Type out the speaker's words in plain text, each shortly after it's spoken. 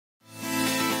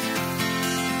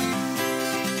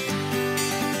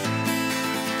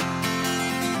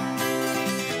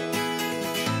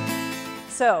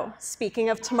So, speaking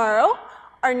of tomorrow,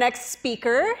 our next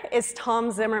speaker is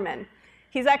Tom Zimmerman.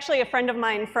 He's actually a friend of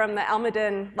mine from the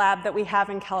Almaden lab that we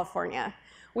have in California.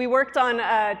 We got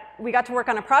to work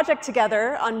on a project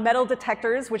together on metal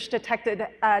detectors, which detected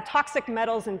toxic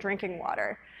metals in drinking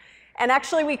water. And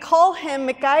actually, we call him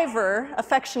MacGyver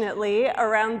affectionately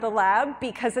around the lab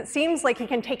because it seems like he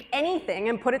can take anything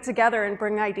and put it together and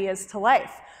bring ideas to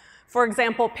life. For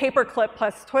example, paperclip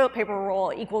plus toilet paper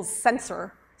roll equals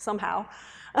sensor somehow.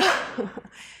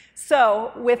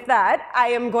 So with that, I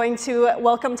am going to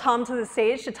welcome Tom to the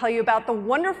stage to tell you about the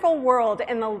wonderful world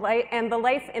and the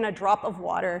life in a drop of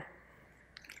water.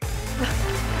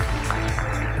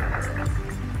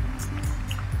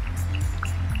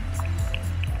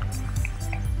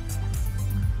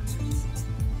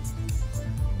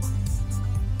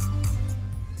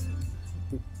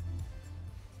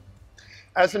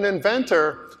 As an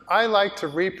inventor, I like to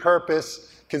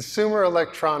repurpose consumer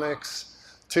electronics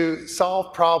to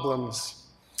solve problems.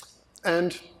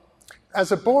 And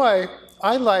as a boy,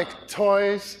 I liked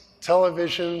toys,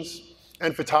 televisions,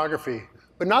 and photography,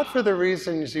 but not for the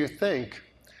reasons you think.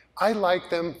 I liked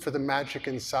them for the magic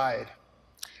inside.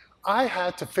 I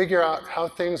had to figure out how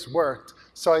things worked,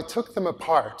 so I took them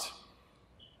apart.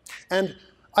 And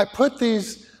I put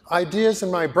these ideas in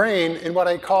my brain in what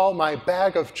I call my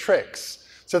bag of tricks,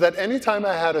 so that anytime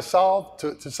I had to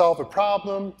solve a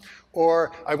problem,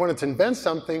 or I wanted to invent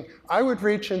something, I would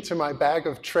reach into my bag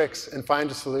of tricks and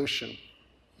find a solution.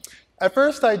 At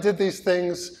first, I did these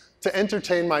things to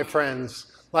entertain my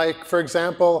friends. Like, for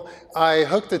example, I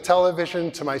hooked a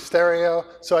television to my stereo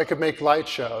so I could make light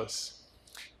shows.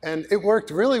 And it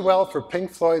worked really well for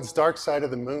Pink Floyd's Dark Side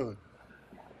of the Moon.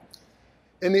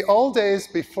 In the old days,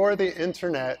 before the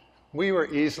internet, we were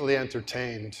easily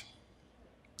entertained.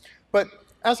 But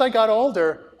as I got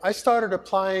older, I started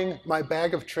applying my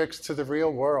bag of tricks to the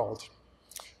real world.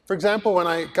 For example, when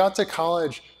I got to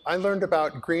college, I learned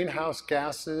about greenhouse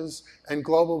gases and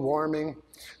global warming,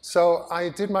 so I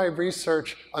did my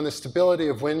research on the stability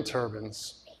of wind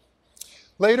turbines.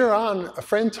 Later on, a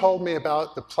friend told me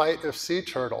about the plight of sea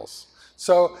turtles.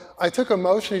 So I took a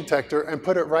motion detector and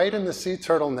put it right in the sea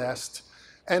turtle nest,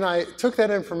 and I took that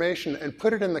information and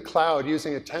put it in the cloud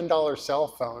using a $10 cell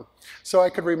phone, so I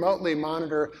could remotely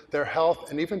monitor their health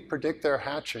and even predict their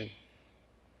hatching.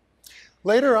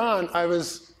 Later on, I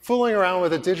was fooling around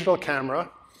with a digital camera.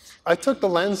 I took the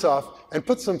lens off and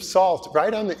put some salt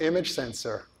right on the image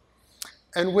sensor.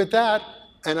 And with that,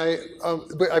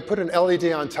 I put an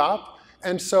LED on top,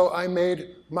 and so I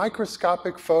made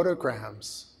microscopic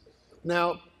photograms.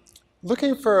 Now,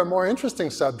 looking for a more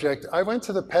interesting subject, I went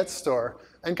to the pet store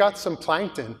and got some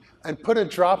plankton and put a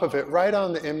drop of it right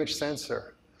on the image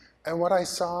sensor. And what I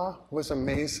saw was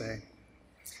amazing.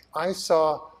 I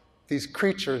saw these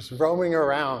creatures roaming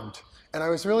around, and I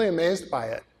was really amazed by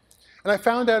it. And I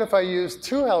found out if I used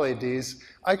 2 LEDs,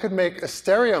 I could make a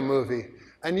stereo movie.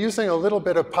 And using a little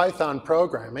bit of Python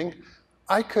programming,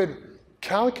 I could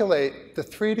calculate the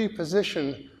 3D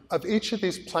position of each of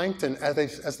these plankton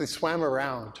as they swam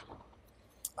around.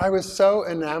 I was so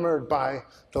enamored by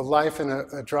the life in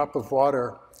a drop of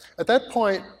water. At that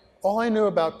point, all I knew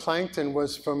about plankton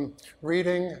was from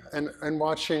reading and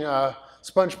watching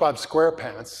SpongeBob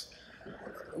SquarePants,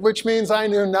 which means I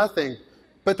knew nothing.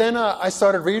 But then I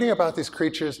started reading about these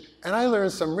creatures, and I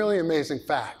learned some really amazing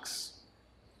facts.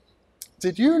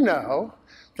 Did you know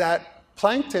that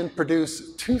plankton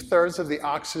produce 2/3 of the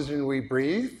oxygen we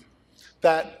breathe?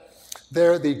 That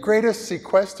they're the greatest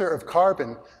sequester of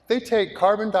carbon. They take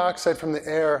carbon dioxide from the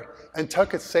air and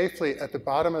tuck it safely at the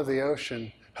bottom of the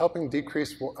ocean, helping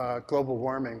decrease global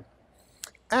warming.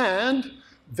 And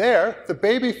they're the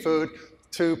baby food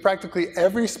to practically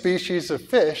every species of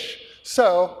fish.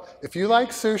 So if you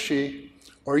like sushi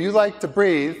or you like to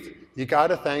breathe, you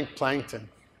gotta thank plankton.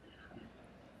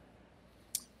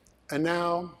 And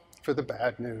now for the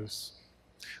bad news.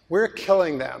 We're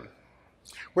killing them.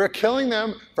 We're killing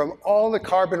them from all the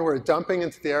carbon we're dumping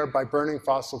into the air by burning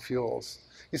fossil fuels.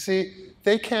 You see,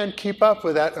 they can't keep up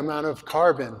with that amount of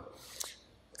carbon.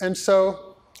 And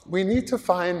so we need to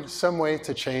find some way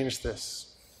to change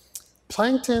this.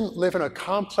 Plankton live in a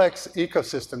complex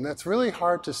ecosystem that's really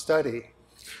hard to study.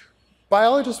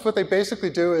 Biologists, what they basically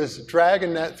do is drag a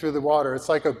net through the water. It's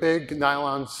like a big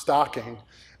nylon stocking.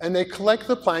 And they collect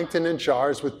the plankton in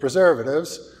jars with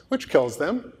preservatives, which kills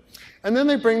them. And then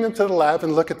they bring them to the lab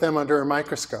and look at them under a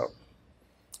microscope.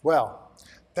 Well,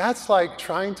 that's like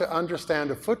trying to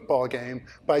understand a football game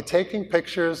by taking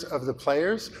pictures of the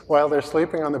players while they're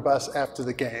sleeping on the bus after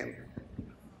the game.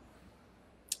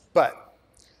 But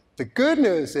the good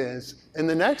news is, in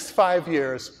the next 5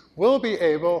 years, we'll be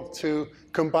able to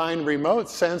combine remote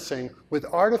sensing with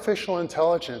artificial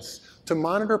intelligence to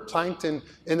monitor plankton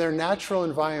in their natural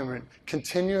environment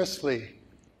continuously.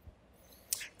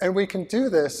 And we can do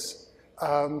this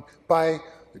by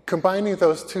combining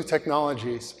those two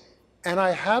technologies. And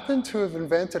I happen to have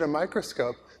invented a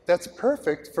microscope that's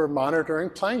perfect for monitoring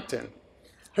plankton.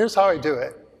 Here's how I do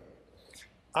it.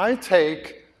 I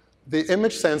take the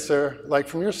image sensor, like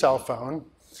from your cell phone,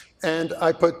 and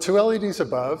I put 2 LEDs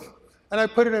above, and I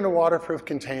put it in a waterproof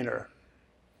container.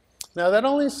 Now, that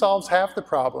only solves half the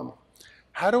problem.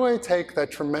 How do I take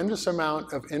that tremendous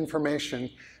amount of information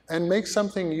and make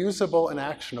something usable and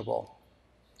actionable?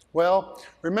 Well,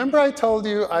 remember I told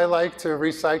you I like to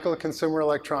recycle consumer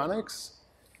electronics?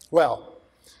 Well,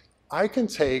 I can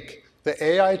take the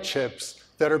AI chips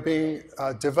that are being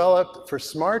developed for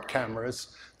smart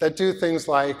cameras that do things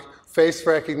like face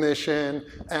recognition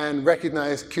and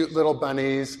recognize cute little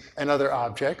bunnies and other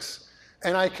objects.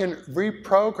 And I can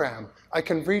reprogram, I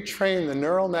can retrain the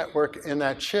neural network in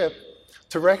that chip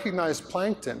to recognize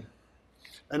plankton.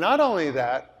 And not only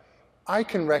that, I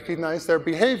can recognize their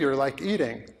behavior, like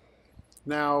eating.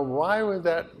 Now, why would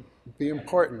that be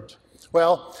important?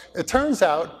 Well, it turns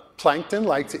out plankton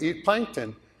like to eat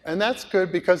plankton. And that's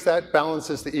good because that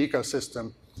balances the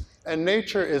ecosystem. And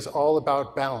nature is all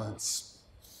about balance.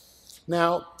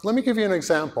 Now, let me give you an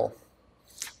example.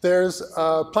 There's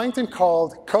a plankton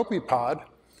called copepod,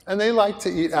 and they like to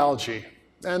eat algae.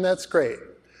 And that's great.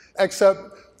 Except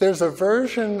there's a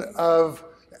version of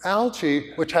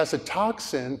algae which has a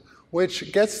toxin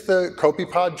which gets the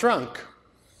copepod drunk.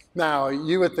 Now,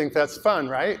 you would think that's fun,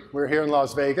 right? We're here in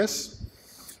Las Vegas.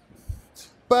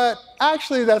 But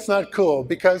actually, that's not cool,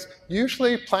 because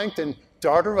usually plankton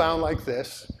dart around like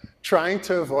this, trying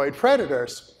to avoid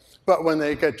predators. But when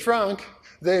they get drunk,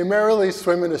 they merrily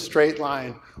swim in a straight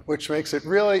line, which makes it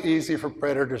really easy for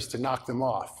predators to knock them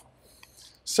off.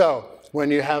 So when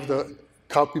you have the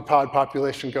copepod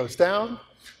population goes down,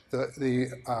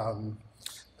 the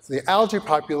algae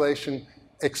population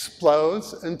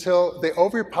explodes until they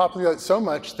overpopulate so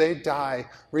much they die,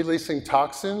 releasing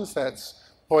toxins that's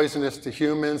poisonous to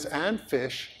humans and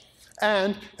fish.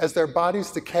 And as their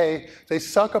bodies decay, they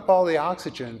suck up all the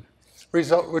oxygen,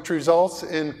 which results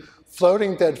in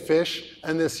floating dead fish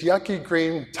and this yucky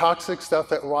green toxic stuff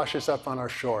that washes up on our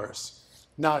shores.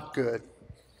 Not good.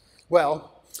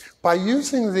 Well, by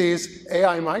using these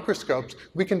AI microscopes,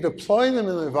 we can deploy them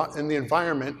in the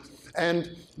environment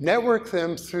and network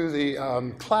them through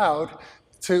the cloud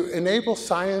to enable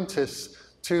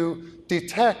scientists to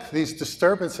detect these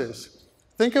disturbances.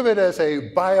 Think of it as a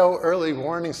bio-early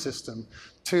warning system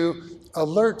to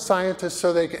alert scientists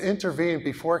so they can intervene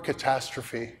before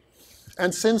catastrophe.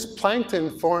 And since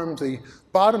plankton form the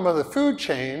bottom of the food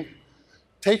chain,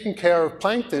 taking care of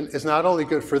plankton is not only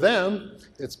good for them,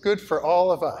 it's good for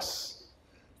all of us.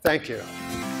 Thank you.